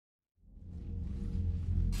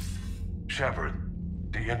Shepard,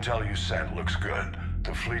 the intel you sent looks good.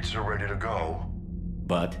 The fleets are ready to go.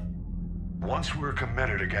 But? Once we're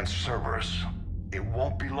committed against Cerberus, it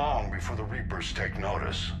won't be long before the Reapers take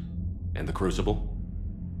notice. And the Crucible?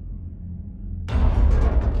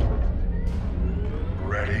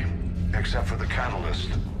 Ready, except for the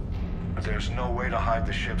catalyst. But there's no way to hide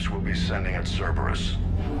the ships we'll be sending at Cerberus.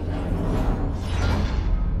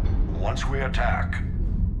 Once we attack,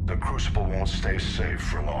 the Crucible won't stay safe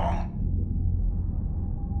for long.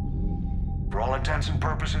 For all intents and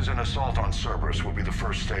purposes, an assault on Cerberus will be the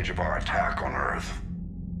first stage of our attack on Earth.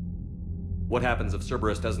 What happens if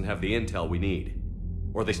Cerberus doesn't have the intel we need?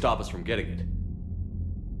 Or they stop us from getting it?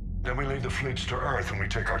 Then we lead the fleets to Earth and we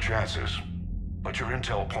take our chances. But your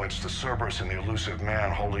intel points to Cerberus and the elusive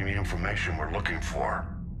man holding the information we're looking for.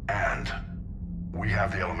 And we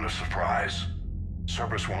have the element of surprise.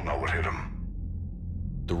 Cerberus won't know what hit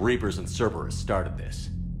him. The Reapers and Cerberus started this.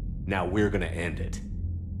 Now we're gonna end it.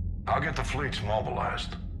 I'll get the fleets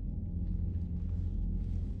mobilized.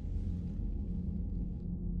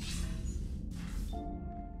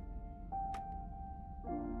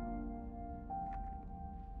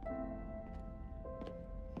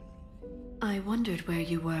 I wondered where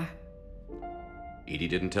you were. Edie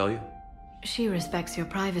didn't tell you? She respects your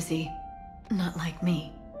privacy, not like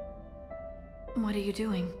me. What are you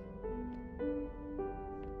doing?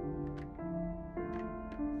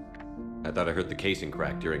 I thought I heard the casing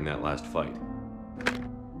crack during that last fight.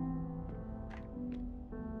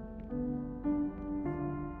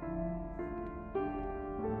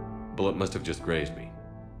 Bullet must have just grazed me.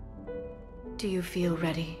 Do you feel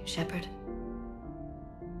ready, Shepard?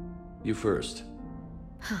 You first.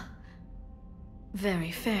 Huh.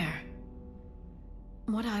 Very fair.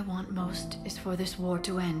 What I want most is for this war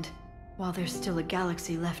to end, while there's still a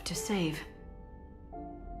galaxy left to save.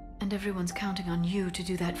 And everyone's counting on you to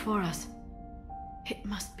do that for us. It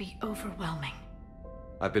must be overwhelming.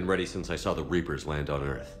 I've been ready since I saw the Reapers land on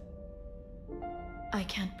Earth. I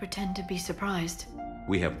can't pretend to be surprised.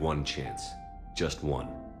 We have one chance. Just one.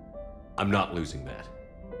 I'm not losing that.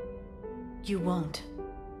 You won't.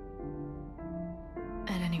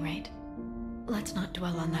 At any rate, let's not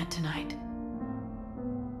dwell on that tonight.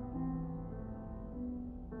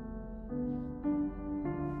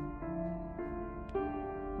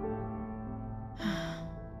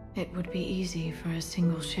 It would be easy for a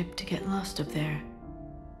single ship to get lost up there,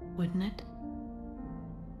 wouldn't it?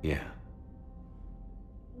 Yeah.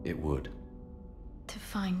 It would. To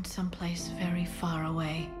find someplace very far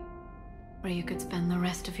away, where you could spend the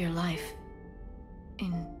rest of your life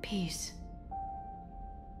in peace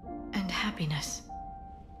and happiness.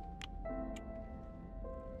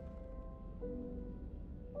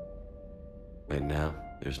 And now,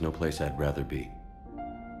 there's no place I'd rather be.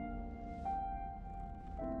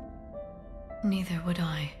 Neither would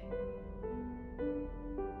I.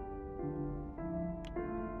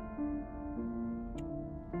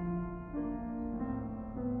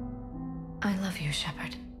 I love you,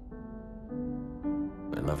 Shepard.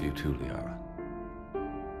 I love you too, Liara.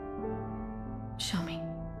 Show me.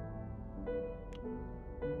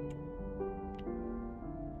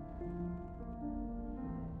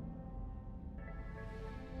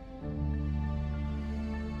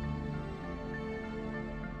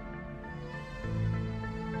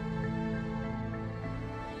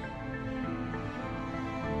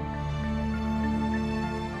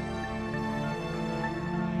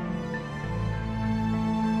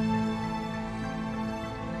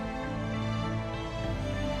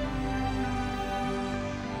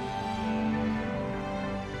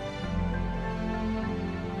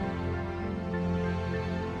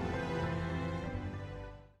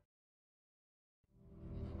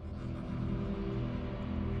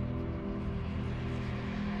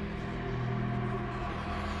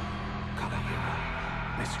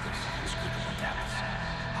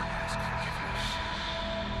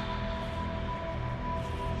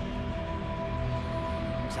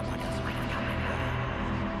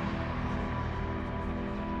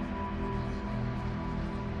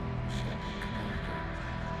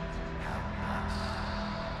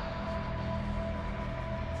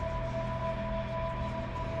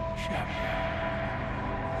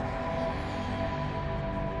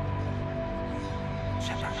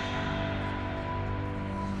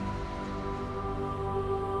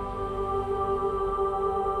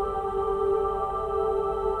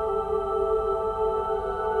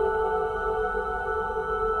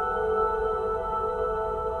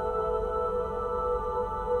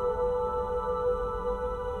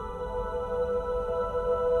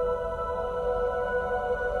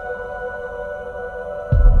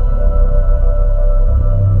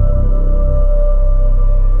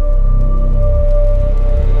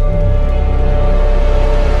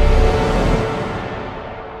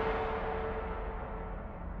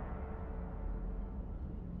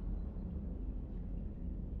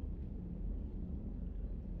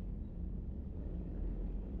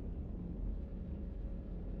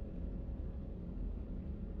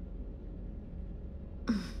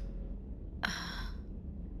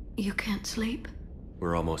 You can't sleep?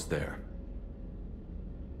 We're almost there.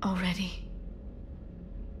 Already?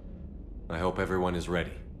 I hope everyone is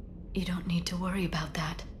ready. You don't need to worry about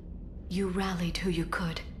that. You rallied who you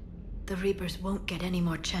could. The Reapers won't get any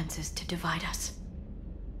more chances to divide us.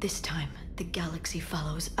 This time, the galaxy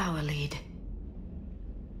follows our lead.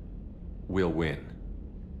 We'll win.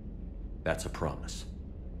 That's a promise.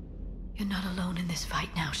 You're not alone in this fight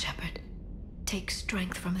now, Shepard. Take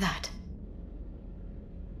strength from that.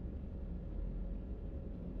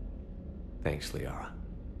 Thanks, Liara.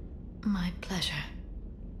 My pleasure.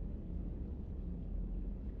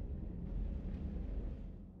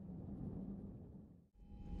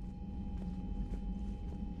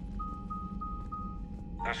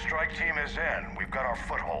 The strike team is in. We've got our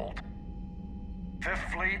foothold. Fifth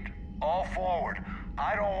Fleet, all forward.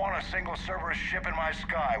 I don't want a single Cerberus ship in my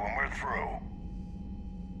sky when we're through.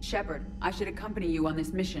 Shepard, I should accompany you on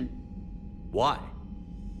this mission. Why?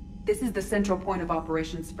 This is the central point of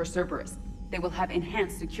operations for Cerberus. They will have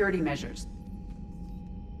enhanced security measures.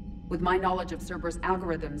 With my knowledge of Cerberus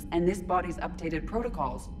algorithms and this body's updated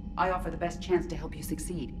protocols, I offer the best chance to help you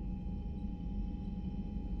succeed.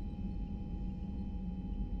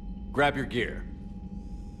 Grab your gear.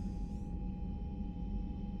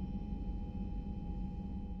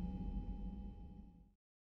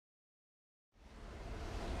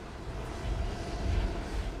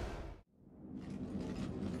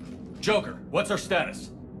 Joker, what's our status?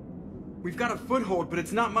 We've got a foothold, but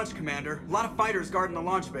it's not much, Commander. A lot of fighters guarding the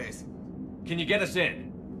launch base. Can you get us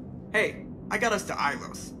in? Hey, I got us to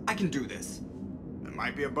Ilos. I can do this. It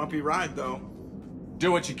might be a bumpy ride, though.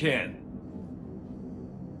 Do what you can.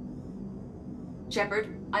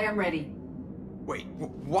 Shepard, I am ready. Wait,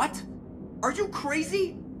 what? Are you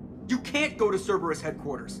crazy? You can't go to Cerberus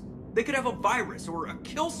headquarters. They could have a virus or a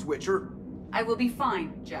kill switch or... I will be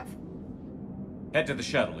fine, Jeff. Head to the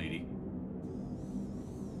shuttle, Edie.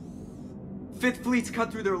 Fifth Fleet's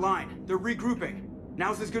cut through their line. They're regrouping.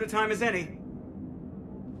 Now's as good a time as any.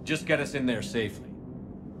 Just get us in there safely.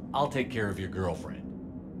 I'll take care of your girlfriend.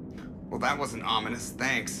 Well, that wasn't ominous,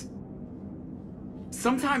 thanks.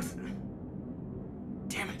 Sometimes...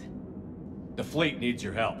 Damn it. The fleet needs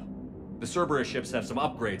your help. The Cerberus ships have some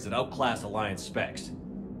upgrades that outclass Alliance specs.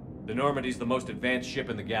 The Normandy's the most advanced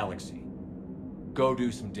ship in the galaxy. Go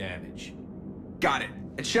do some damage. Got it.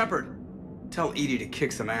 And Shepard, tell Edie to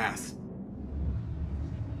kick some ass.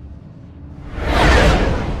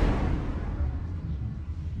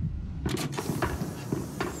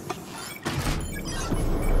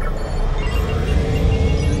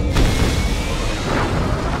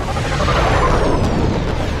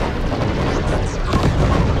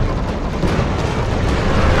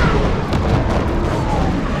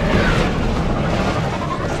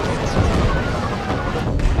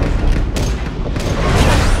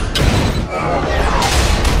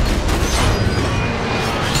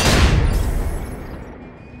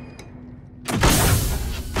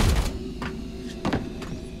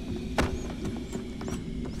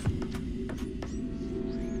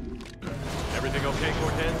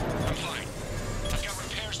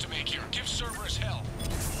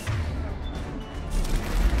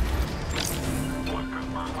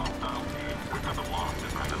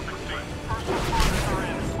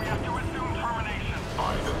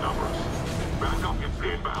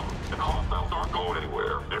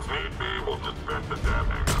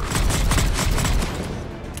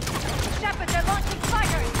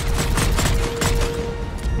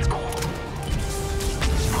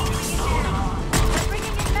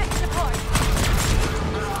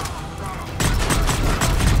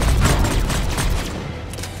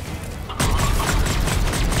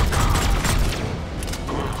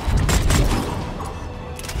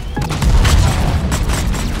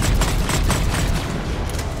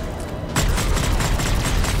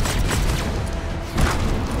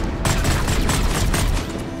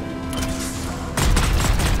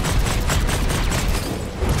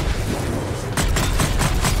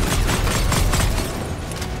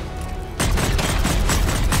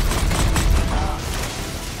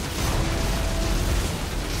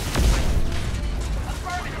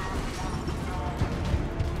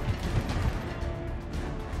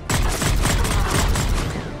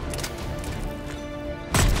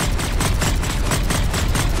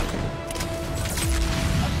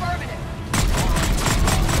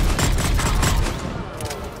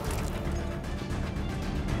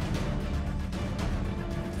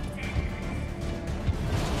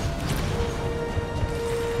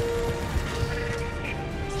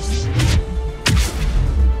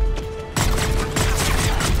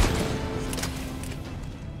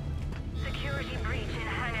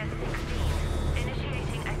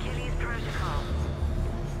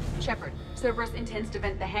 Shepard, Cerberus intends to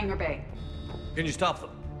vent the hangar bay. Can you stop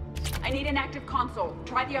them? I need an active console.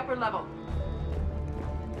 Try the upper level.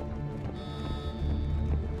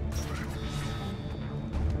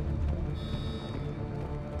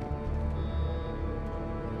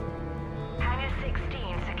 Hangar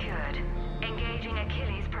 16 secured. Engaging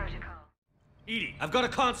Achilles protocol. EDI, I've got a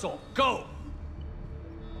console. Go!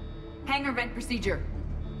 Hangar vent procedure.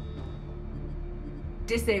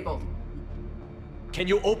 Disabled. Can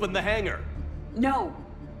you open the hangar? No.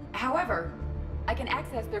 However, I can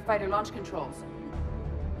access their fighter launch controls.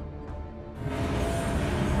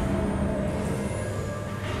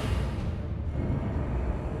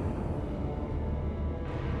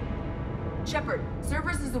 Shepard,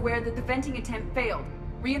 Cerberus is aware that the venting attempt failed.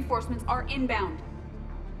 Reinforcements are inbound.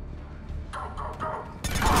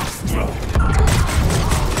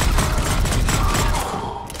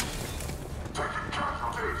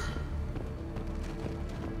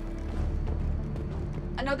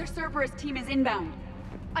 Another Cerberus team is inbound.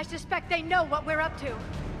 I suspect they know what we're up to.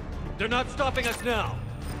 They're not stopping us now.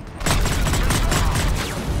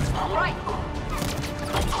 Right.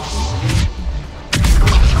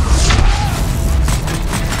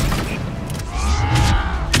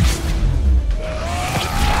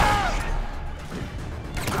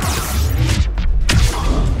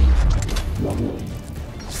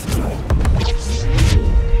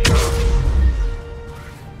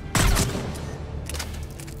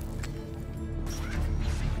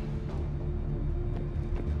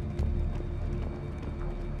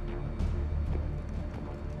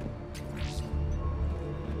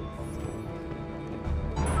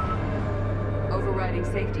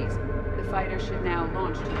 Safeties. The fighter should now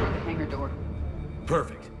launch toward the hangar door.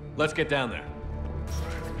 Perfect. Let's get down there.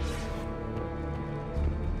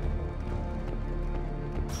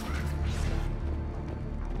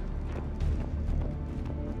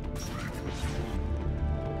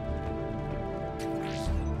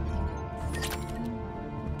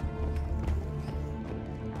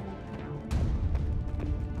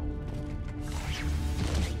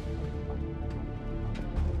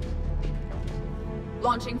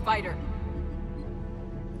 Launching fighter.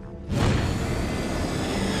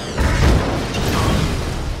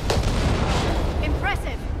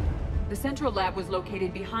 Impressive! The central lab was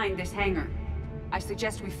located behind this hangar. I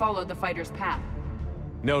suggest we follow the fighter's path.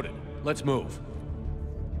 Noted. Let's move.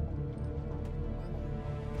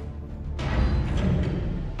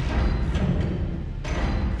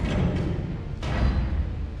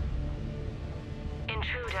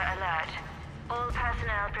 Intruder alert. All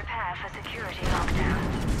personnel prepare for security lockdown.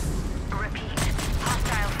 Repeat.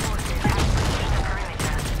 Hostile forces have breached the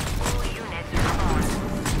perimeter. All units respond.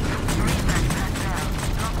 Research personnel.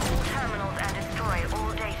 Lock all terminals and destroy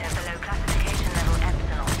all data below classification level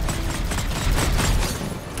Epsilon.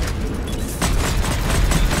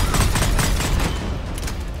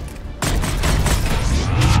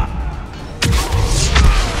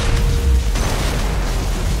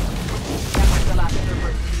 That was the last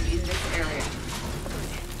Cerberus team in this area.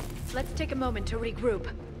 Let's take a moment to regroup.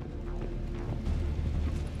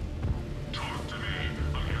 Talk to me.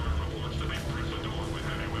 I'm hearing reports that they breached the door with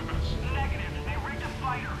heavy weapons. Negative. They rigged a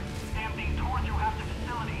fighter. And they tore through half the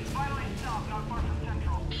facility. Finally stopped not far from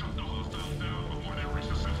Central. Shut the hostiles down before they reach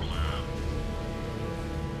the central lab.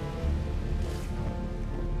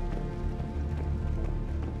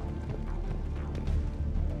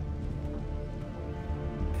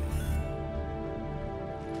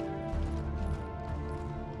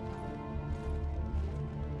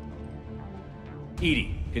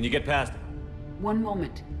 EDI, can you get past it? One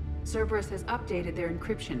moment. Cerberus has updated their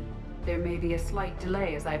encryption. There may be a slight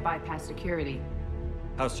delay as I bypass security.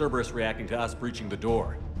 How's Cerberus reacting to us breaching the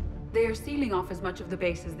door? They are sealing off as much of the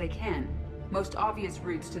base as they can. Most obvious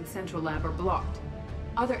routes to the central lab are blocked.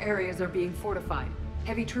 Other areas are being fortified.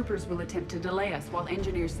 Heavy troopers will attempt to delay us while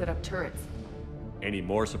engineers set up turrets. Any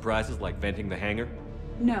more surprises like venting the hangar?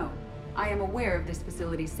 No. I am aware of this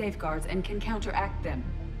facility's safeguards and can counteract them.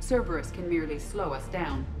 Cerberus can merely slow us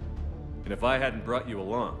down. And if I hadn't brought you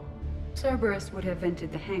along? Cerberus would have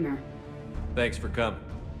vented the hangar. Thanks for coming.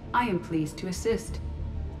 I am pleased to assist.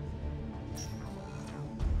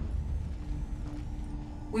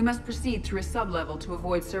 We must proceed through a sub-level to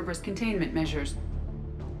avoid Cerberus containment measures.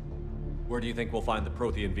 Where do you think we'll find the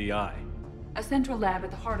Prothean VI? A central lab at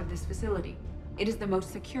the heart of this facility. It is the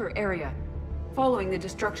most secure area. Following the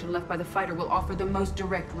destruction left by the fighter will offer the most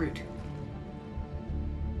direct route.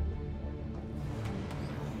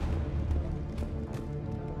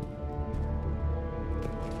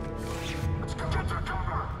 Let's go get their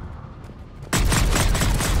cover.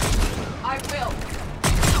 I will.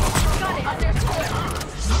 Got it.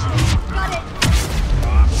 Understood.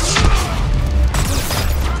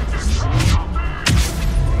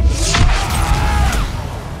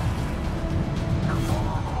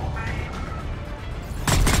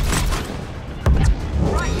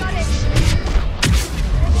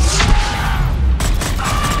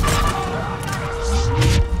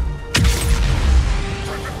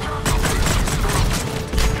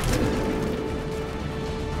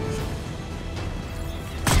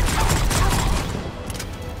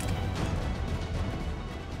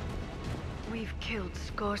 killed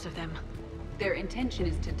scores of them. Their intention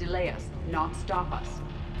is to delay us, not stop us.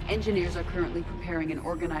 Engineers are currently preparing an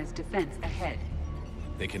organized defense ahead.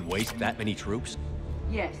 They can waste that many troops?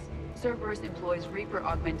 Yes, Cerberus employs Reaper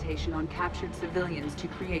augmentation on captured civilians to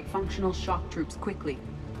create functional shock troops quickly.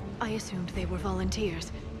 I assumed they were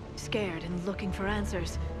volunteers, scared and looking for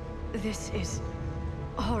answers. This is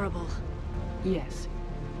horrible. Yes.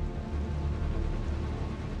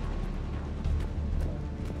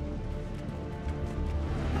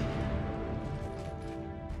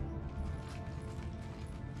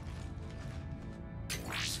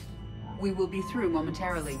 We will be through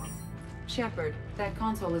momentarily. Shepard, that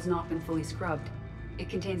console has not been fully scrubbed. It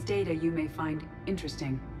contains data you may find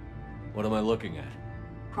interesting. What am I looking at?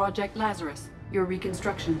 Project Lazarus, your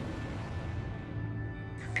reconstruction.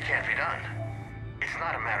 It can't be done. It's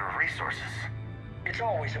not a matter of resources. It's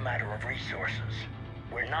always a matter of resources.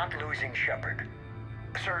 We're not losing Shepard.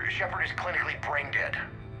 Sir, Shepard is clinically brain dead.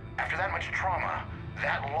 After that much trauma,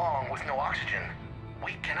 that long with no oxygen,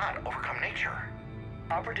 we cannot overcome nature.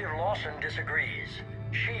 Operative Lawson disagrees.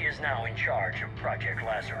 She is now in charge of Project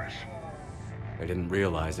Lazarus. I didn't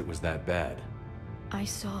realize it was that bad. I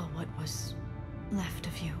saw what was left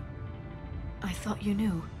of you. I thought you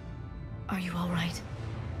knew. Are you all right?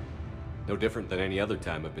 No different than any other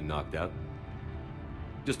time I've been knocked out.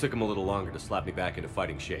 Just took him a little longer to slap me back into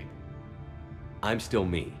fighting shape. I'm still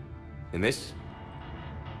me. And this?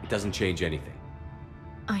 It doesn't change anything.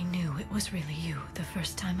 I knew it was really you the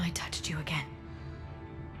first time I touched you again.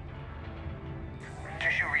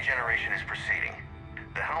 Tissue regeneration is proceeding.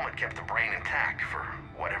 The helmet kept the brain intact for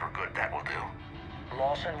whatever good that will do.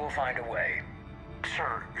 Lawson will find a way.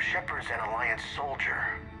 Sir, Shepard's an Alliance soldier.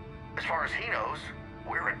 As far as he knows,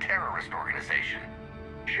 we're a terrorist organization.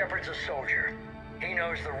 Shepard's a soldier. He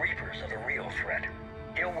knows the Reapers are the real threat.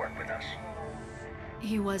 He'll work with us.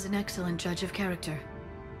 He was an excellent judge of character.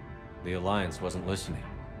 The Alliance wasn't listening.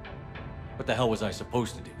 What the hell was I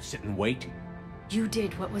supposed to do? Sit and wait? You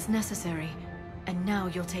did what was necessary, and now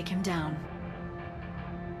you'll take him down.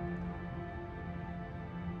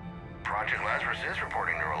 Project Lazarus is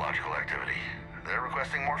reporting neurological activity. They're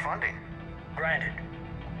requesting more funding. Granted.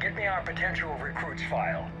 Get me our potential recruits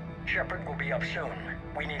file. Shepard will be up soon.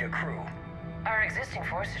 We need a crew. Our existing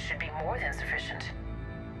forces should be more than sufficient.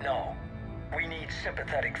 No. We need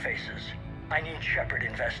sympathetic faces. I need Shepard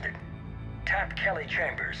invested. Tap Kelly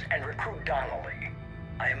Chambers and recruit Donnelly.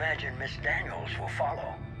 I imagine Miss Daniels will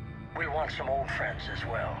follow. We'll want some old friends as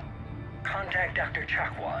well. Contact Dr.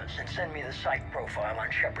 Chakwas and send me the psych profile on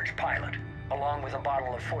Shepard's pilot, along with a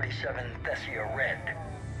bottle of 47 Thessia Red.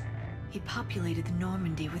 He populated the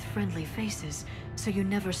Normandy with friendly faces, so you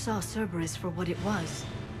never saw Cerberus for what it was.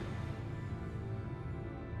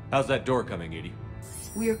 How's that door coming, Edie?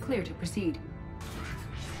 We are clear to proceed.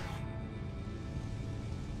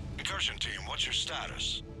 Incursion team, what's your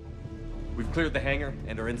status? We've cleared the hangar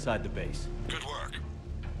and are inside the base. Good work.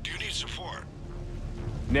 Do you need support?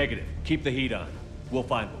 Negative. Keep the heat on. We'll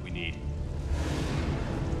find what we need.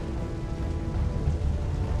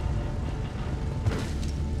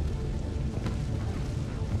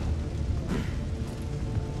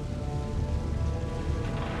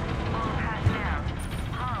 All personnel.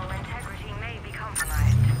 Hull integrity may be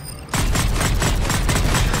compromised.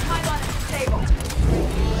 Pylon is stable.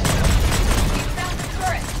 We found the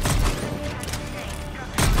turret.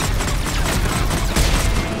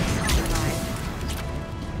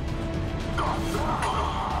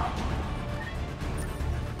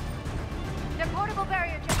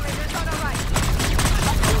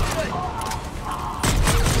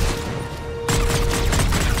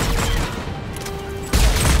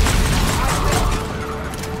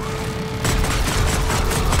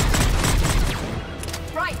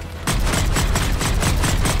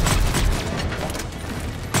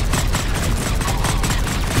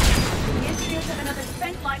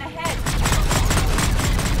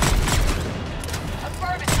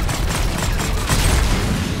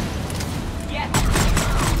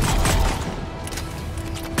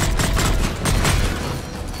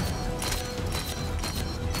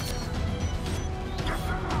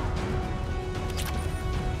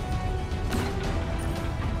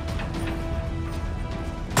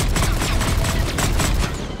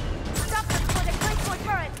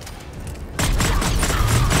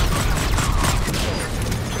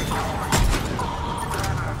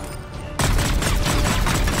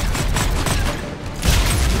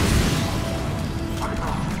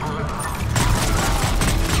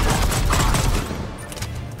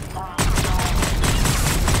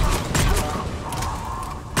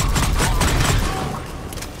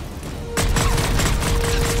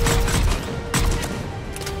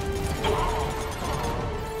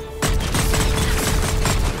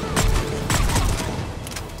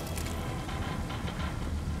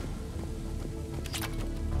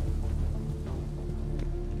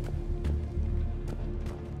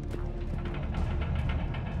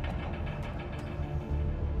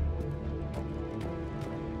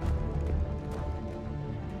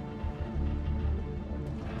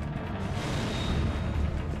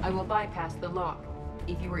 will bypass the lock.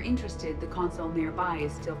 If you are interested, the console nearby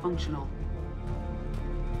is still functional.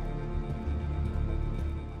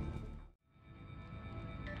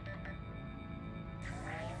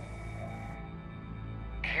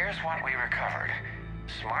 Here's what we recovered.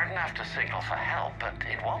 Smart enough to signal for help, but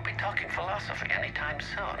it won't be talking philosophy anytime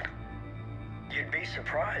soon. You'd be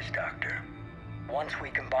surprised, Doctor. Once we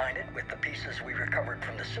combine it with the pieces we recovered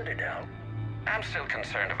from the Citadel... I'm still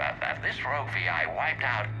concerned about that. This rogue VI wiped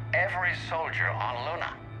out every soldier on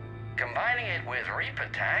Luna. Combining it with Reaper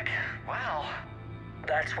Tech, well...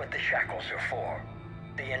 That's what the shackles are for.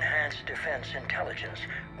 The enhanced defense intelligence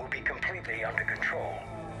will be completely under control.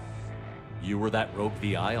 You were that rogue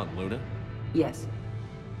VI on Luna? Yes.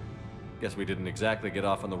 Guess we didn't exactly get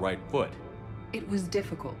off on the right foot. It was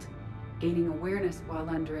difficult. Gaining awareness while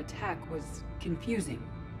under attack was confusing.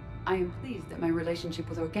 I am pleased that my relationship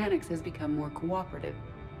with organics has become more cooperative.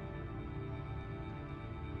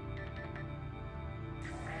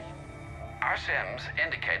 Our sims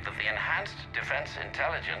indicate that the enhanced defense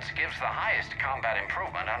intelligence gives the highest combat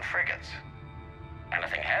improvement on frigates.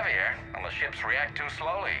 Anything heavier, and the ships react too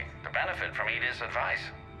slowly to benefit from Edie's advice.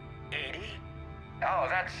 Edie? Oh,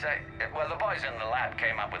 that's, well, the boys in the lab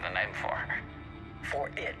came up with a name for her. For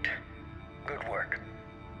it. Good work.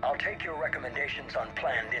 I'll take your recommendations on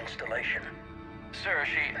planned installation. Sir,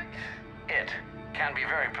 it can be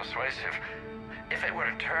very persuasive. If it were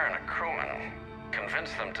to turn a crewman,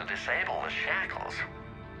 convince them to disable the shackles,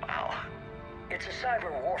 well... It's a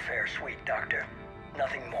cyber warfare suite, Doctor.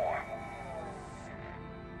 Nothing more.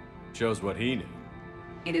 Shows what he knew.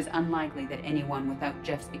 It is unlikely that anyone without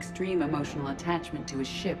Jeff's extreme emotional attachment to his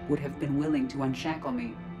ship would have been willing to unshackle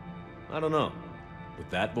me. I don't know. With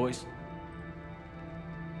that voice?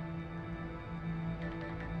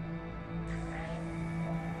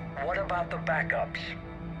 What about the backups?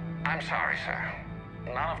 I'm sorry, sir.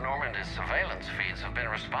 None of Normandy's surveillance feeds have been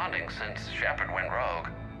responding since Shepard went rogue.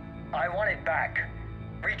 I want it back.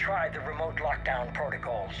 Retry the remote lockdown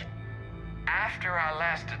protocols. After our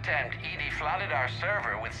last attempt, Edie flooded our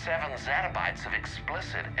server with 7 zettabytes of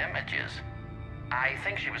explicit images. I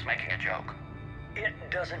think she was making a joke. It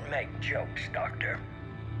doesn't make jokes, Doctor.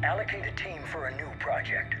 Allocate a team for a new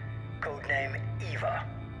project. Codename Eva.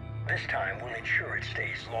 This time we'll ensure it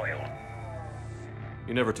stays loyal.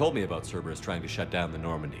 You never told me about Cerberus trying to shut down the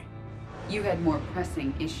Normandy. You had more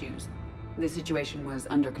pressing issues. The situation was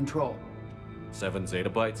under control. 7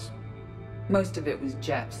 zettabytes? Most of it was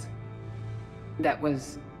Jeff's. That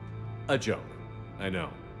was... a joke. I know.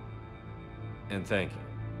 And thank you.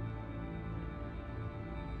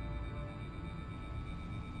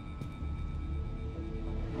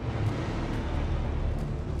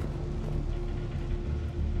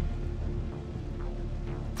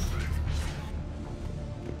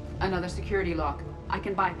 Another security lock. I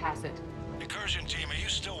can bypass it. Incursion team, are you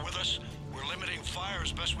still with us? We're limiting fire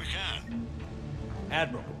as best we can.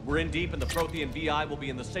 Admiral, we're in deep and the Prothean VI will be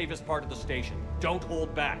in the safest part of the station. Don't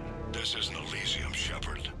hold back. This isn't Elysium,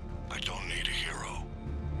 Shepard. I don't need a hero.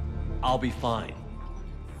 I'll be fine.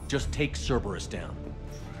 Just take Cerberus down.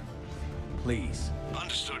 Please.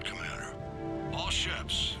 Understood, Commander. All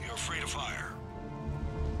ships, you're free to fire.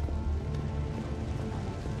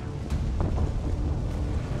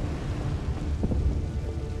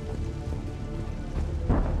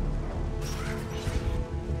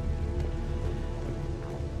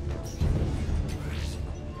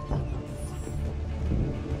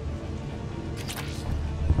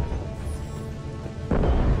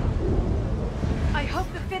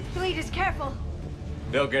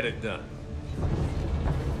 They'll get it done.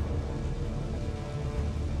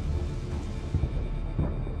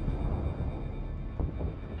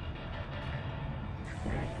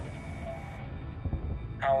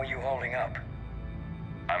 How are you holding up?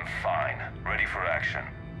 I'm fine. Ready for action.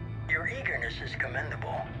 Your eagerness is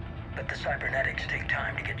commendable, but the cybernetics take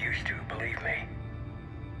time to get used to, believe me.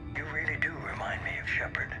 You really do remind me of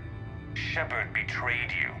Shepard. Shepard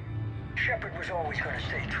betrayed you. Shepard was always going to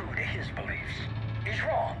stay true to his beliefs. He's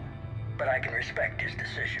wrong, but I can respect his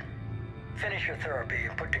decision. Finish your therapy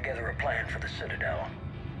and put together a plan for the Citadel.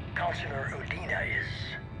 Counselor Udina is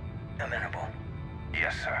amenable.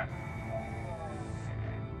 Yes, sir.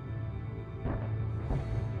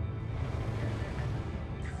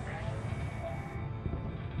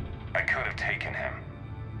 I could have taken him.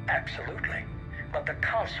 Absolutely. But the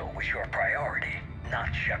Council was your priority,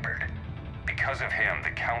 not Shepard. Because of him,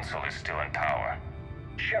 the Council is still in power.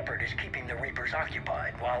 Shepard is keeping the Reapers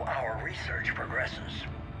occupied while our research progresses.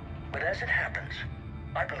 But as it happens,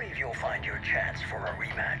 I believe you'll find your chance for a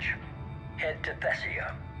rematch. Head to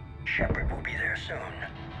Thessia. Shepard will be there soon,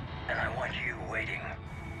 and I want you waiting.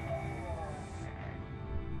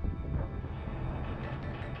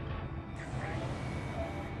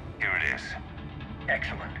 this.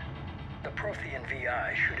 Excellent. The Prothean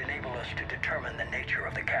VI should enable us to determine the nature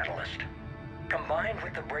of the catalyst. Combined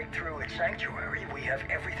with the breakthrough at Sanctuary, we have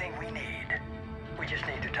everything we need. We just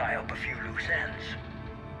need to tie up a few loose ends.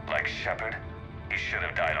 Like Shepard? He should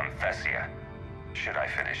have died on Thessia. Should I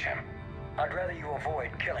finish him? I'd rather you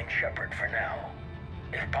avoid killing Shepard for now,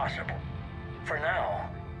 if possible. For now,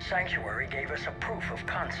 Sanctuary gave us a proof of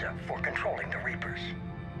concept for controlling the Reapers.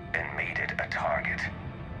 And made it a target.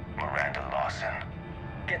 Miranda Lawson.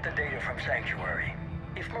 Get the data from Sanctuary.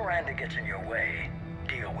 If Miranda gets in your way,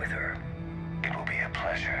 deal with her. It will be a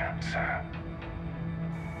pleasure, sir.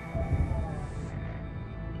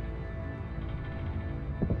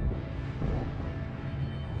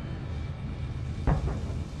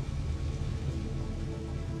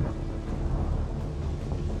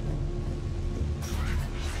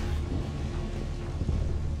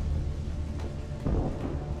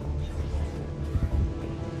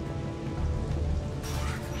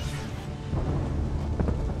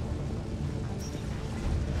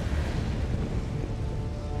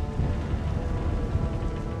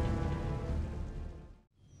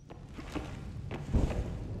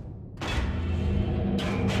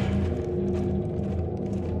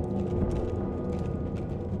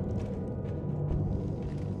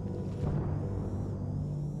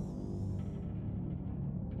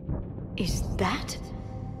 Is that?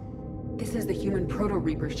 This is the human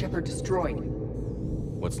Proto-Reaper Shepard destroyed.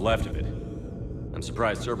 What's left of it? I'm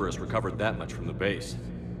surprised Cerberus recovered that much from the base.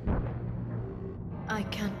 I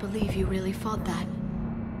can't believe you really fought that.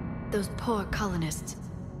 Those poor colonists.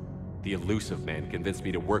 The elusive man convinced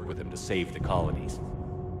me to work with him to save the colonies.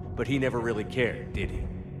 But he never really cared, did he?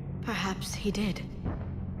 Perhaps he did.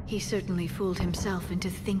 He certainly fooled himself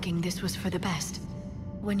into thinking this was for the best.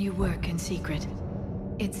 When you work in secret,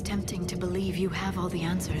 it's tempting to believe you have all the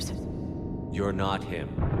answers. You're not him.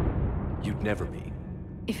 You'd never be.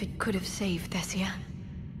 If it could have saved Thessia,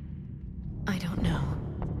 I don't know.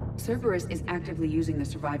 Cerberus is actively using the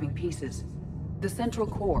surviving pieces. The central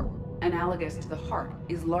core, analogous to the heart,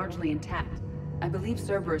 is largely intact. I believe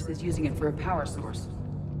Cerberus is using it for a power source.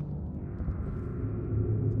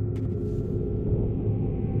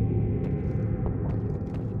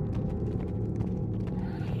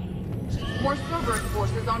 More Cerberus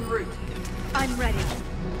forces en route. I'm ready.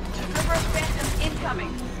 Cerberus Phantom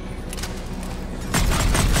incoming.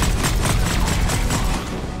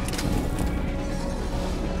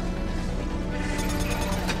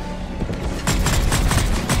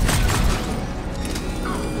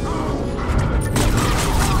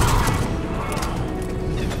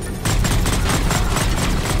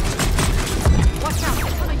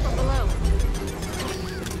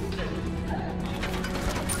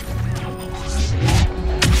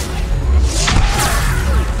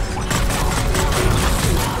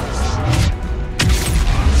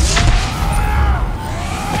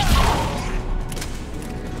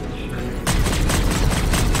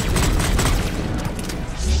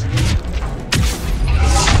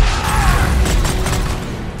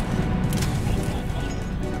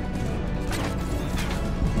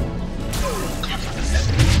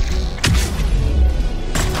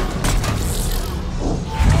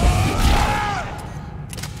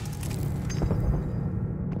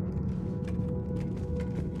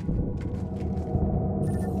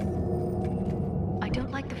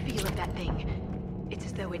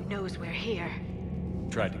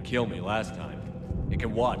 Tried to kill me last time. It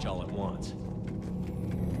can watch all at once.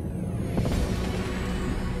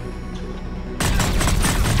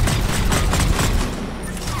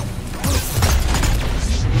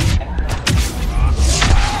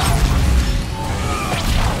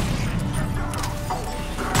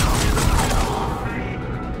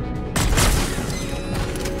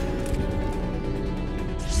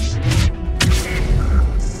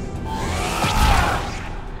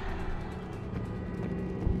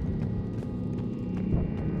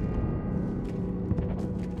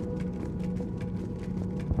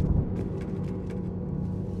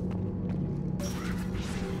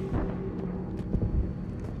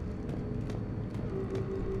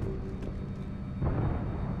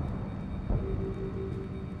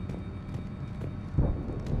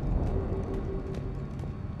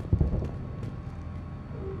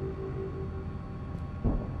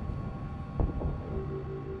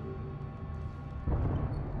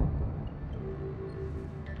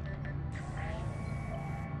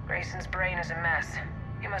 Grayson's brain is a mess.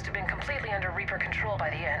 He must have been completely under Reaper control by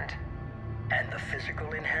the end. And the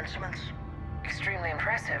physical enhancements? Extremely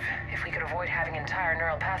impressive, if we could avoid having entire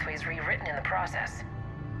neural pathways rewritten in the process.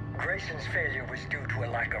 Grayson's failure was due to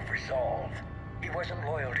a lack of resolve. He wasn't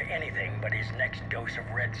loyal to anything but his next dose of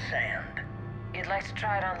red sand. You'd like to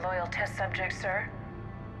try it on loyal test subjects, sir?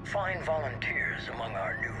 Find volunteers among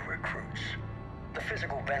our new recruits. The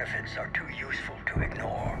physical benefits are too useful to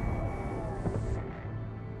ignore.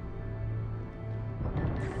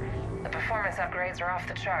 The performance upgrades are off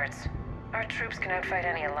the charts. Our troops can outfight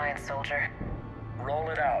any Alliance soldier. Roll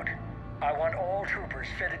it out. I want all troopers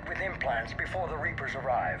fitted with implants before the Reapers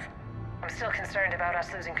arrive. I'm still concerned about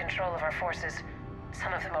us losing control of our forces.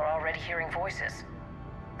 Some of them are already hearing voices.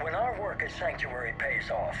 When our work at Sanctuary pays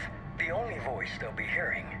off, the only voice they'll be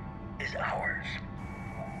hearing is ours.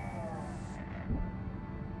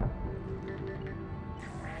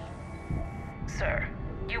 Sir,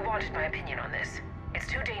 you wanted my opinion on this. It's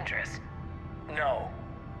too dangerous. No,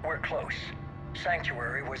 we're close.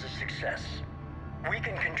 Sanctuary was a success. We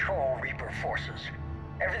can control Reaper forces.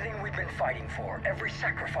 Everything we've been fighting for, every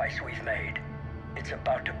sacrifice we've made, it's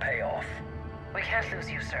about to pay off. We can't lose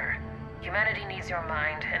you, sir. Humanity needs your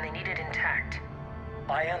mind, and they need it intact.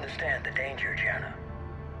 I understand the danger, Jana.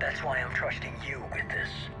 That's why I'm trusting you with this.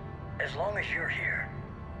 As long as you're here,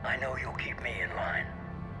 I know you'll keep me in line.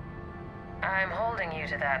 I'm holding you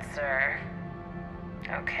to that, sir.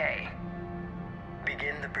 Okay.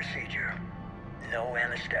 Begin the procedure. No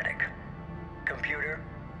anesthetic. Computer,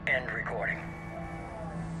 end recording.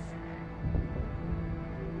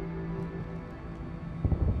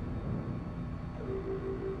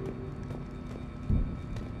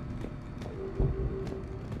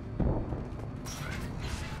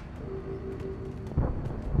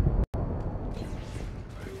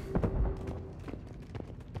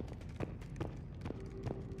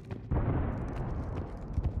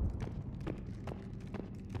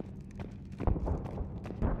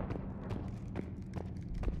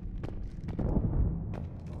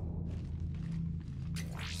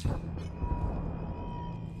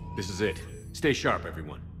 This is it. Stay sharp,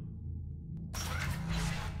 everyone.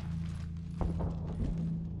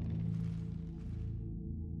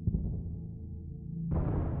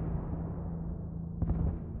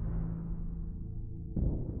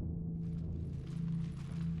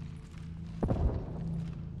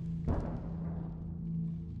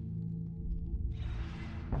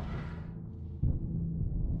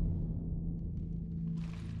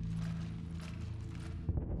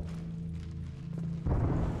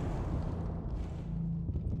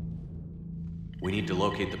 We need to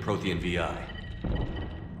locate the Prothean VI.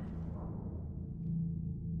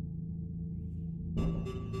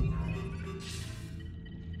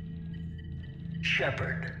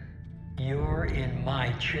 Shepard, you're in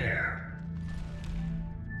my chair.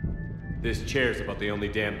 This chair's about the only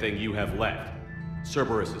damn thing you have left.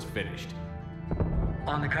 Cerberus is finished.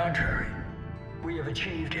 On the contrary, we have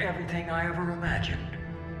achieved everything I ever imagined.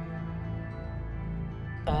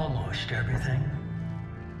 Almost everything.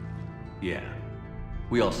 Yeah.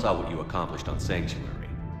 We all saw what you accomplished on Sanctuary.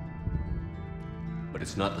 But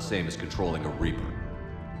it's not the same as controlling a Reaper.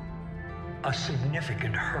 A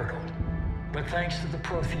significant hurdle. But thanks to the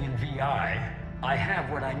Prothean VI, I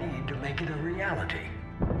have what I need to make it a reality.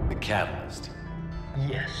 The Catalyst.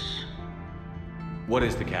 Yes. What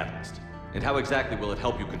is the Catalyst? And how exactly will it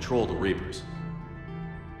help you control the Reapers?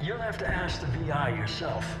 You'll have to ask the VI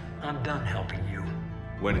yourself. I'm done helping you.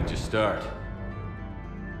 When did you start?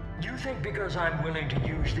 You think because I'm willing to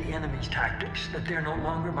use the enemy's tactics that they're no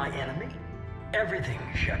longer my enemy? Everything,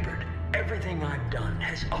 Shepard, everything I've done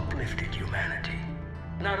has uplifted humanity.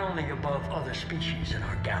 Not only above other species in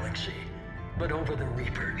our galaxy, but over the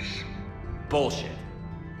Reapers. Bullshit.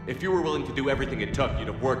 If you were willing to do everything it took, you'd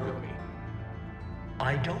have worked with me.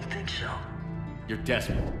 I don't think so. You're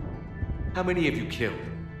desperate. How many have you killed?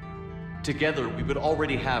 Together, we would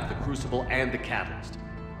already have the Crucible and the Catalyst.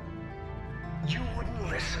 You wouldn't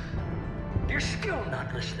listen. You're still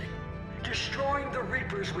not listening. Destroying the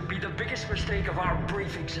Reapers would be the biggest mistake of our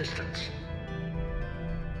brief existence.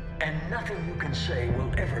 And nothing you can say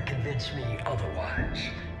will ever convince me otherwise.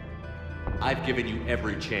 I've given you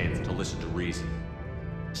every chance to listen to reason.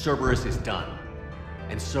 Cerberus is done.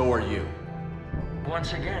 And so are you.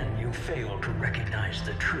 Once again, you fail to recognize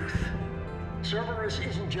the truth. Cerberus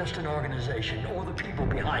isn't just an organization or the people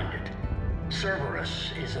behind it.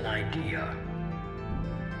 Cerberus is an idea.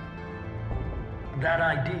 That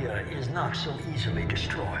idea is not so easily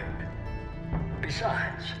destroyed.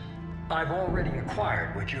 Besides, I've already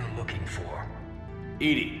acquired what you're looking for.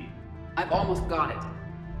 Edie. I've almost got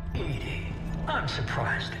it. Edie, I'm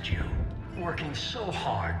surprised at you. Working so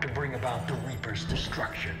hard to bring about the Reaper's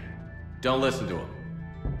destruction. Don't listen to him.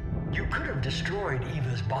 You could have destroyed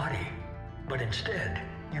Eva's body, but instead,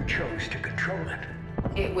 you chose to control it.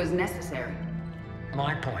 It was necessary.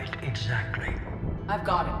 My point exactly. I've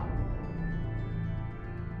got it.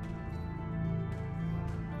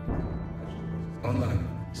 Online.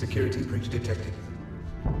 Security breach detected.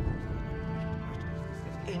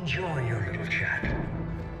 Enjoy your little chat,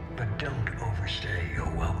 but don't overstay your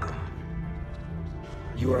welcome.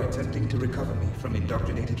 You are attempting to recover me from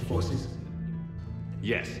indoctrinated forces?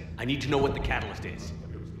 Yes, I need to know what the catalyst is.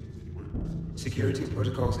 Security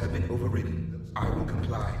protocols have been overridden. I will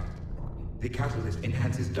comply. The catalyst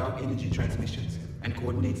enhances dark energy transmissions and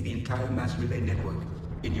coordinates the entire mass relay network.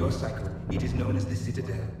 In your cycle, it is known as the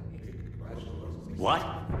Citadel. What?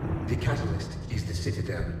 The catalyst is the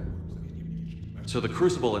Citadel. So the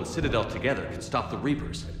Crucible and Citadel together can stop the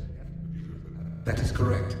Reapers. That is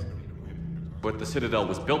correct. But the Citadel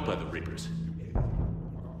was built by the Reapers.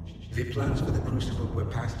 The plans for the Crucible were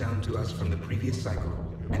passed down to us from the previous cycle,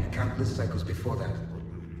 and countless cycles before that.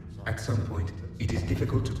 At some point, it is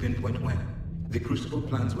difficult to pinpoint when, the Crucible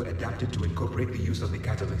plans were adapted to incorporate the use of the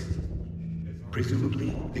catalyst.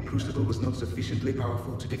 Presumably, the Crucible was not sufficiently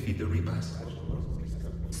powerful to defeat the Reapers.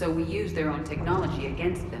 So we use their own technology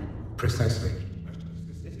against them. Precisely.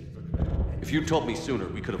 If you'd told me sooner,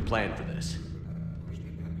 we could have planned for this.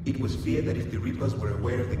 It was feared that if the Reapers were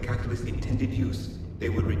aware of the catalyst's intended use, they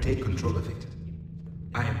would retake control of it.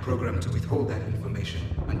 I am programmed to withhold that information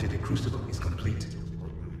until the Crucible is complete.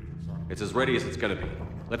 It's as ready as it's gonna be.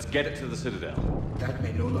 Let's get it to the Citadel. That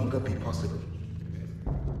may no longer be possible.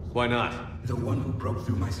 Why not? The one who broke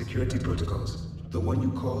through my security protocols, the one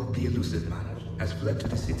you call the Elusive Man, has fled to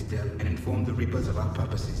the Citadel and informed the Reapers of our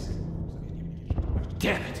purposes.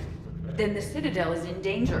 Damn it! Then the Citadel is in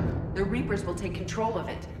danger. The Reapers will take control of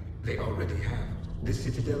it. They already have. The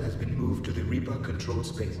Citadel has been moved to the Reaper-controlled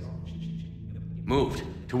space. Moved?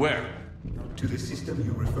 To where? To the system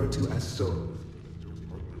you refer to as Sol.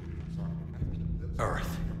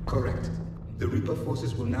 Earth. Correct. The Reaper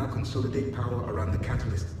forces will now consolidate power around the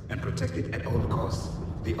catalyst and protect it at all costs.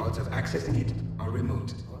 The odds of accessing it are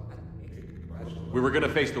remote. We were gonna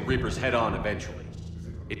face the Reapers head-on eventually.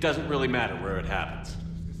 It doesn't really matter where it happens.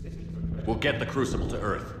 We'll get the Crucible to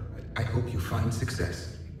Earth. I hope you find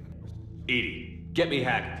success. EDI, get me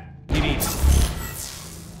Hackett. He needs...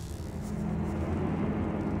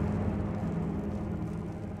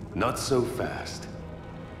 Not so fast.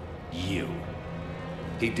 You.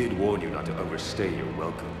 He did warn you not to overstay your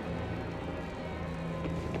welcome.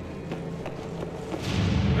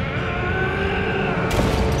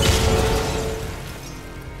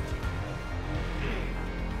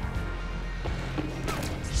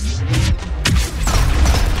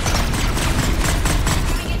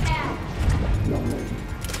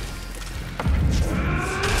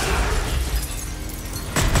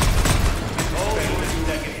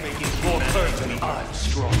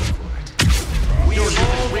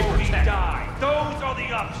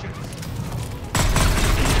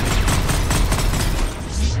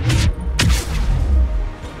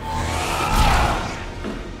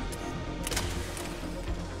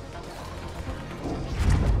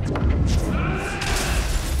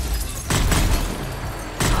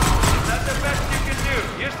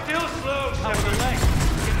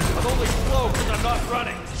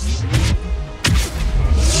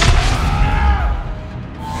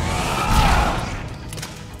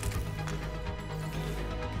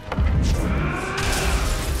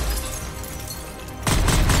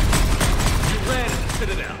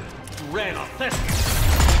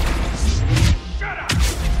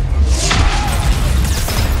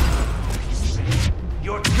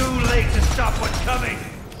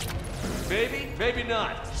 Maybe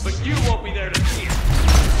not, but you won't be there to see it.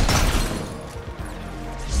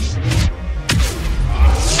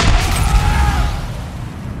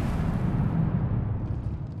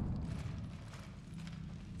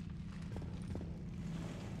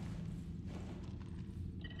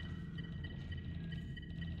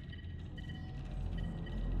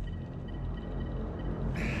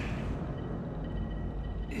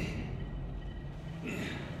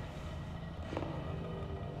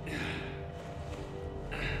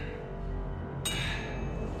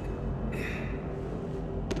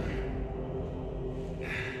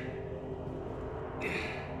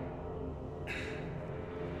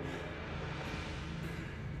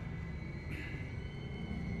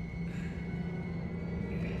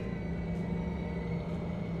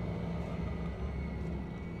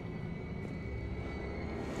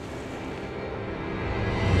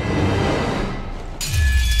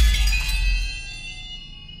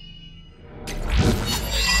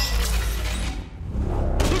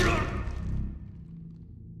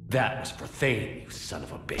 That was for Thane, you son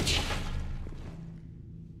of a bitch.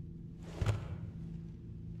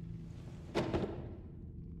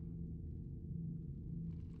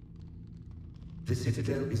 The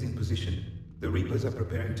Citadel is in position. The Reapers are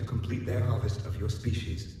preparing to complete their harvest of your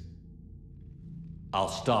species. I'll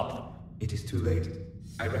stop them. It is too late.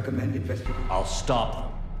 I recommend investigating. I'll stop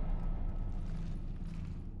them.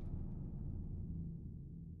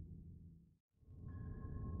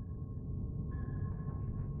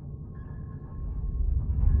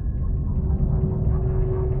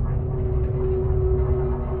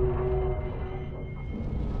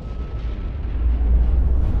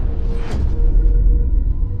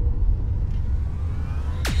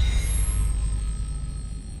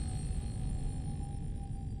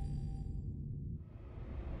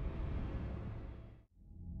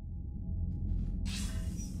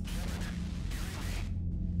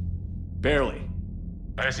 Barely.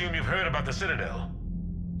 I assume you've heard about the Citadel.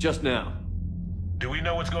 Just now. Do we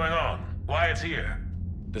know what's going on? Why it's here?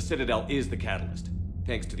 The Citadel is the catalyst.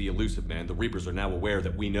 Thanks to the elusive man, the Reapers are now aware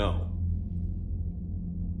that we know.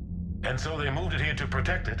 And so they moved it here to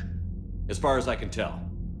protect it? As far as I can tell.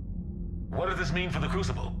 What does this mean for the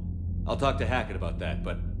Crucible? I'll talk to Hackett about that,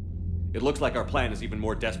 but it looks like our plan is even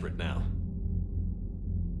more desperate now.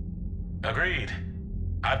 Agreed.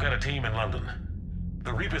 I've got a team in London.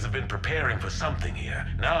 The Reapers have been preparing for something here.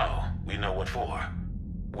 Now, we know what for.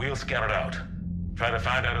 We'll scout it out. Try to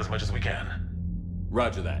find out as much as we can.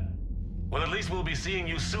 Roger that. Well, at least we'll be seeing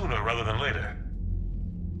you sooner rather than later.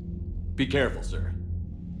 Be careful, sir.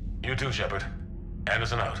 You too, Shepard.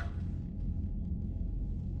 Anderson out.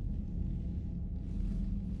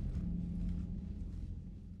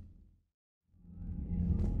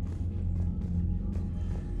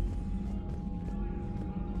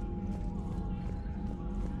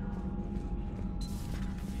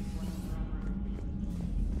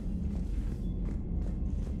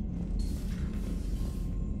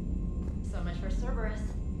 So much for Cerberus.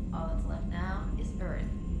 All that's left now is Earth.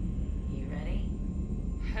 You ready?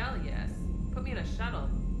 Hell yes. Put me in a shuttle.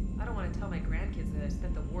 I don't want to tell my grandkids that I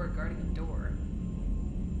spent the war guarding a door.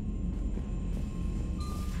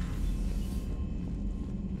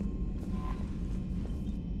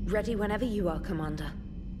 Ready whenever you are, Commander.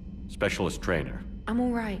 Specialist trainer. I'm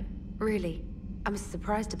all right, really. I'm as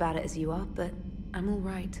surprised about it as you are, but I'm all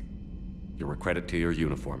right. You're a credit to your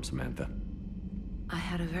uniform, Samantha. I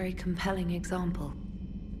had a very compelling example.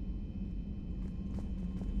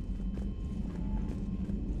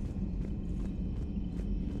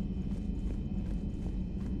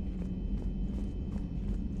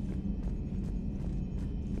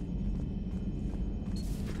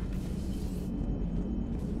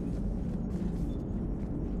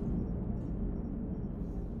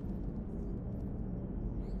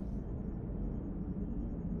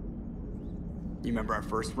 You remember our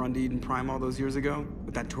first run to Eden Prime all those years ago?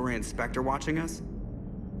 With that Turian Spectre watching us?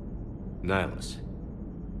 Nihilus.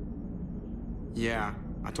 Yeah,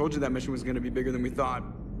 I told you that mission was gonna be bigger than we thought.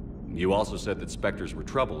 You also said that Spectres were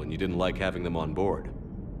trouble and you didn't like having them on board.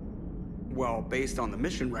 Well, based on the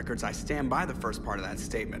mission records, I stand by the first part of that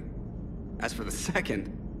statement. As for the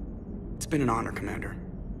second, it's been an honor, Commander.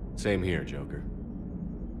 Same here, Joker.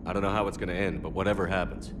 I don't know how it's gonna end, but whatever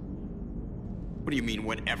happens. What do you mean,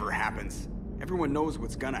 whatever happens? Everyone knows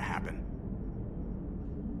what's gonna happen.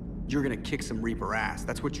 You're gonna kick some Reaper ass,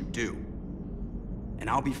 that's what you do. And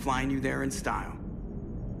I'll be flying you there in style.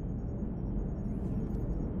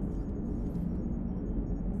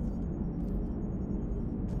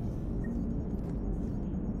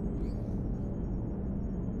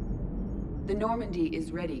 The Normandy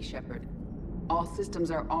is ready, Shepard. All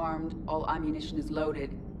systems are armed, all ammunition is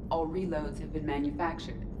loaded, all reloads have been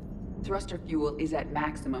manufactured. Thruster fuel is at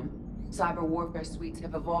maximum. Cyber warfare suites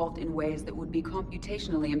have evolved in ways that would be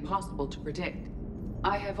computationally impossible to predict.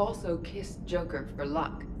 I have also kissed Joker for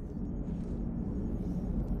luck.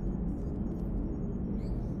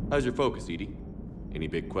 How's your focus, Edie? Any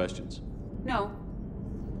big questions? No.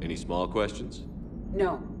 Any small questions?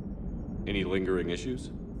 No. Any lingering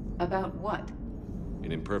issues? About what?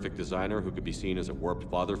 An imperfect designer who could be seen as a warped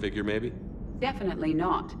father figure, maybe? Definitely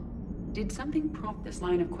not. Did something prompt this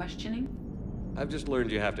line of questioning? I've just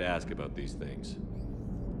learned you have to ask about these things.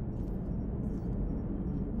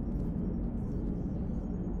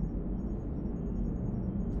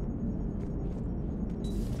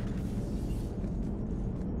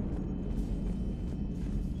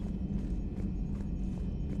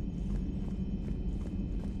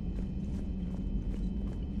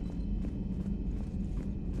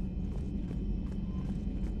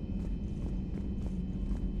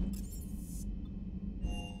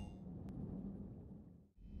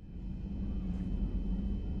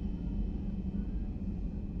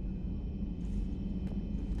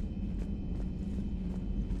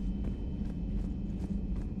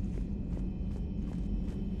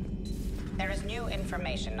 There is new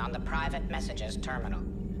information on the private messages terminal.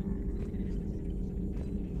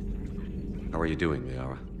 How are you doing,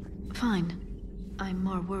 Liara? Fine. I'm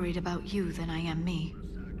more worried about you than I am me.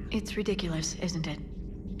 It's ridiculous, isn't it?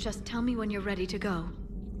 Just tell me when you're ready to go.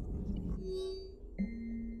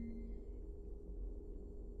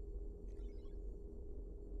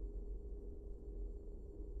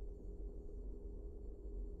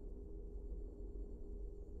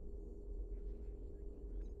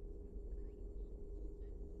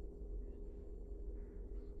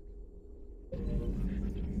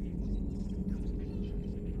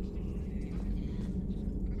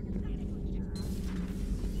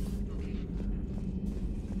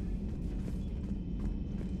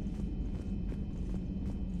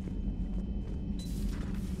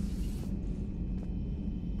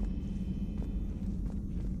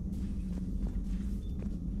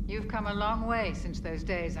 You've come a long way since those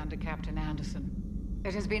days under Captain Anderson.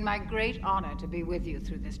 It has been my great honor to be with you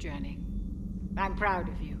through this journey. I'm proud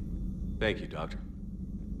of you. Thank you, Doctor.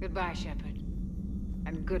 Goodbye, Shepard.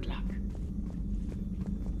 And good luck.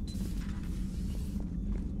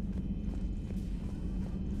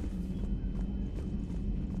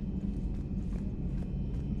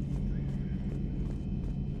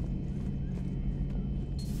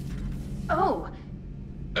 Oh!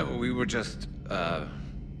 We were just,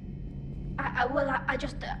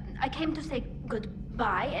 I came to say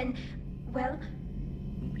goodbye, and, well...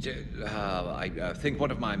 I think one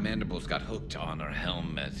of my mandibles got hooked on her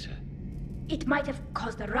helmet. It might have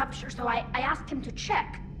caused a rupture, so I asked him to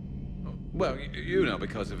check. Well, you know,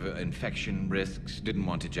 because of infection risks, didn't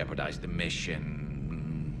want to jeopardize the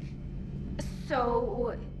mission.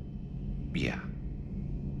 So... Yeah.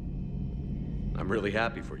 I'm really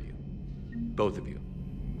happy for you. Both of you.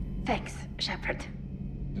 Thanks, Shepard.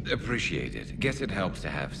 Appreciate it. Guess it helps to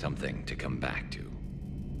have something to come back to.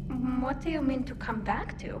 What do you mean to come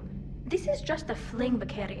back to? This is just a fling,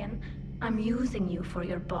 Bakarian. I'm using you for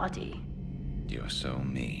your body. You're so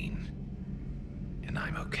mean. And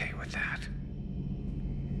I'm okay with that.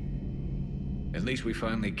 At least we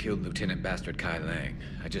finally killed Lieutenant Bastard Kai Leng.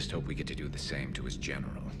 I just hope we get to do the same to his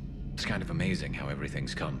general. It's kind of amazing how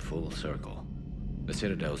everything's come full circle. The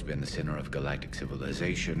Citadel's been the center of galactic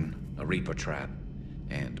civilization, a Reaper trap,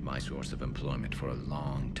 and my source of employment for a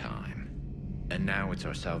long time. And now it's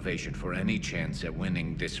our salvation for any chance at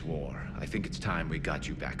winning this war. I think it's time we got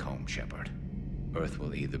you back home, Shepard. Earth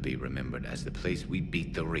will either be remembered as the place we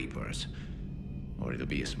beat the Reapers, or it'll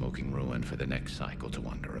be a smoking ruin for the next cycle to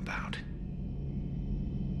wonder about.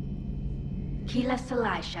 Heal us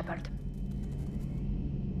alive, Shepard.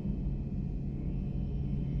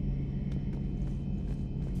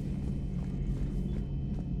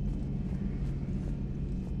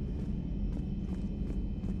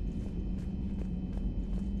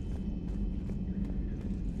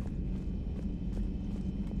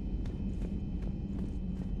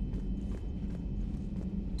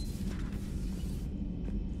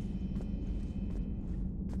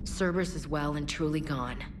 Cerberus is well and truly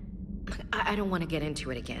gone. I don't want to get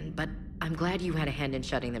into it again, but I'm glad you had a hand in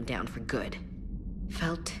shutting them down for good.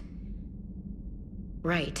 Felt...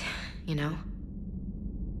 right, you know?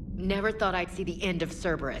 Never thought I'd see the end of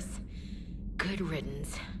Cerberus. Good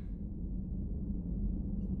riddance.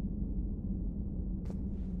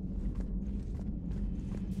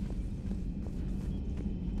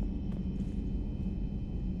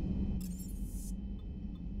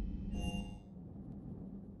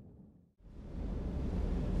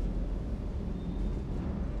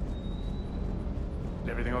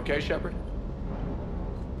 Everything okay, Shepard?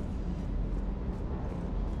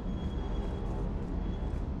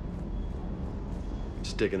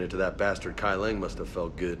 Sticking it to that bastard Kai Leng must have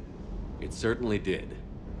felt good. It certainly did.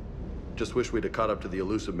 Just wish we'd have caught up to the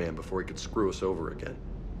elusive man before he could screw us over again.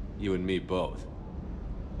 You and me both.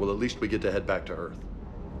 Well, at least we get to head back to Earth.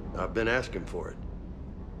 I've been asking for it.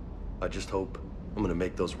 I just hope I'm gonna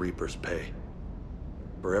make those Reapers pay.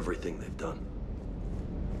 For everything they've done.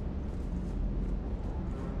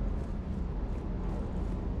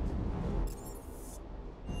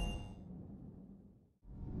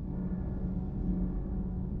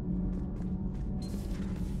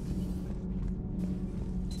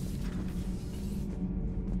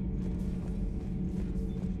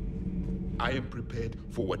 I am prepared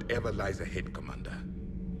for whatever lies ahead, Commander.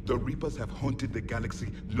 The Reapers have haunted the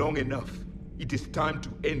galaxy long enough. It is time to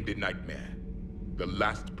end the nightmare. The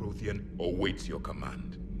last Prothean awaits your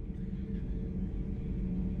command.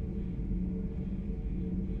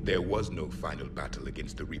 There was no final battle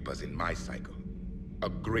against the Reapers in my cycle. A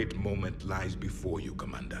great moment lies before you,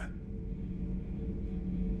 Commander.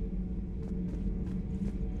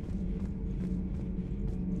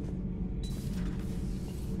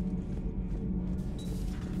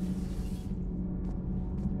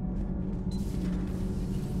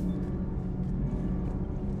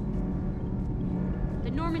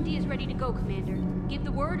 Normandy is ready to go, Commander. Give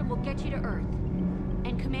the word and we'll get you to Earth.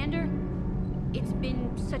 And Commander, it's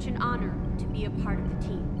been such an honor to be a part of the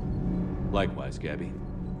team. Likewise, Gabby.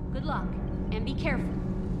 Good luck, and be careful,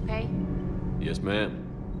 okay? Yes, ma'am.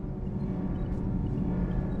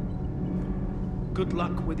 Good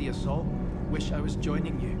luck with the assault. Wish I was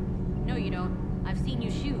joining you. No, you don't. I've seen you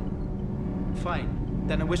shoot. Fine.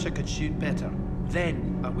 Then I wish I could shoot better.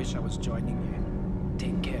 Then I wish I was joining you.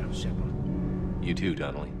 Take care, Shepard. You too,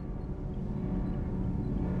 Donnelly.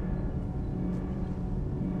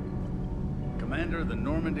 Commander, the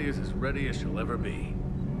Normandy is as ready as she'll ever be.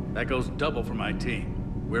 That goes double for my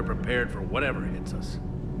team. We're prepared for whatever hits us.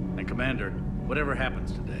 And Commander, whatever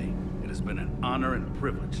happens today, it has been an honor and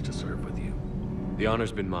privilege to serve with you. The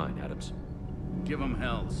honor's been mine, Adams. Give 'em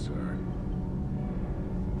hell, sir.